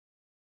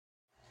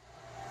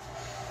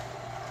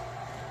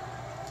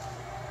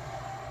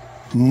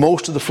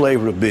most of the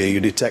flavor of beer you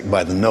detect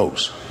by the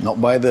nose, not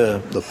by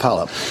the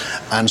palate.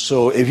 And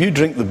so if you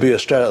drink the beer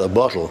straight out of the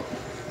bottle,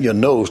 your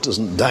nose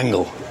doesn't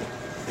dangle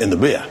in the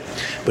beer.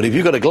 But if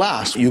you've got a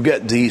glass, you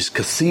get these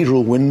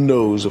cathedral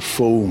windows of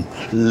foam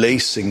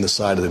lacing the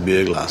side of the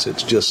beer glass.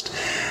 It's just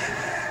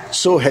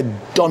so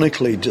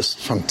hedonically just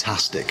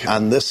fantastic.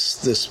 And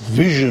this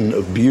vision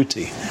of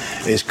beauty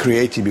is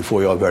created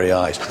before your very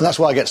eyes. And that's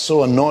why I get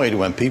so annoyed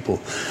when people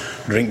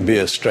drink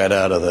beer straight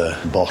out of the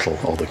bottle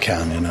or the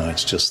can.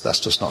 That's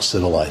just not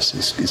civilized.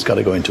 It's got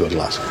to go into a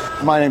glass.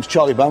 My name's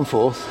Charlie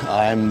Bamforth.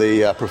 I'm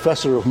the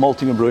professor of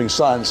malting and brewing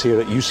science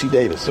here at UC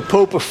Davis. The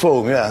Pope of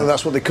Foam, yeah,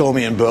 that's what they call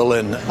me in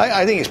Berlin.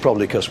 I think it's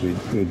probably because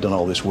we've done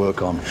all this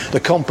work on the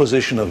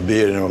composition of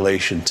beer in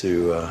relation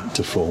to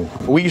foam.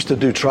 We used to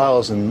do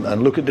trials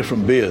and look at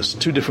different beers,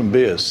 2 different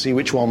beers, see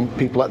which one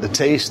people like the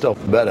taste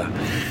of better.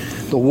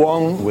 The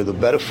one with a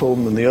better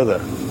foam than the other,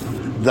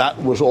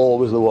 that was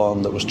always the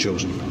one that was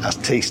chosen as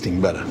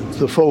tasting better.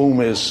 The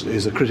foam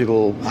is a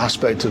critical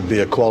aspect of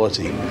beer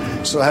quality.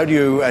 So how do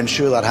you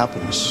ensure that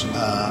happens?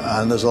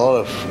 And there's a lot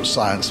of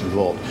science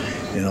involved.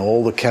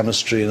 All the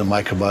chemistry and the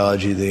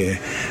microbiology, the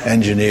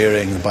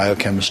engineering, the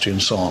biochemistry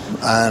and so on,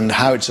 and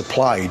how it's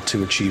applied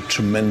to achieve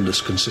tremendous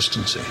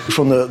consistency.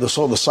 From the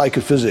sort of the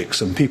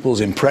psychophysics and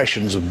people's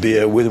impressions of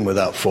beer with and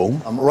without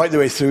foam, right the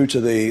way through to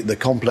the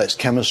complex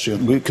chemistry.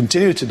 We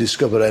continue to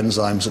discover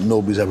enzymes that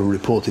nobody's ever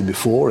reported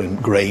before, in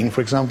grain, for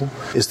example.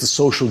 It's the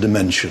social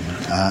dimension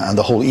and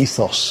the whole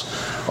ethos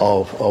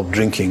of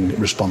drinking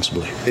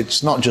responsibly.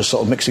 It's not just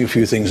sort of mixing a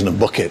few things in a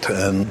bucket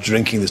and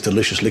drinking this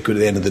delicious liquid at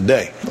the end of the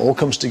day. It all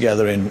comes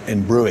together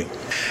in brewing.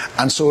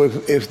 And so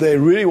if they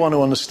really want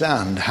to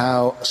understand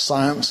how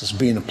science has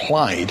been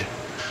applied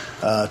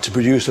to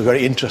produce a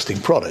very interesting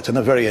product and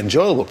a very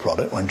enjoyable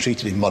product when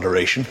treated in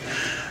moderation,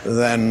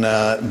 then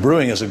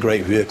brewing is a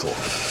great vehicle.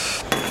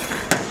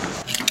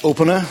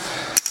 Opener,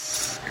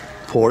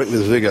 pour it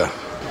with vigor.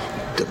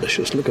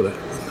 Delicious, look at it.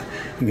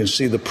 You can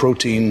see the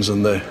proteins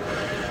and the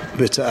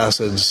bitter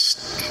acids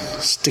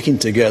sticking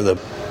together.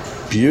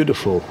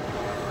 Beautiful,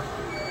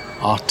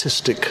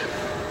 artistic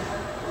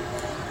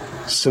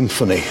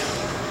symphony.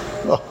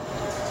 Oh.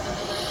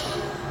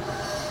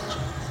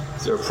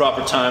 Is there a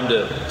proper time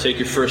to take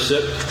your first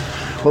sip?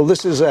 Well,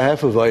 this is a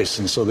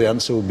Hefeweizen, so the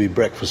answer would be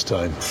breakfast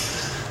time.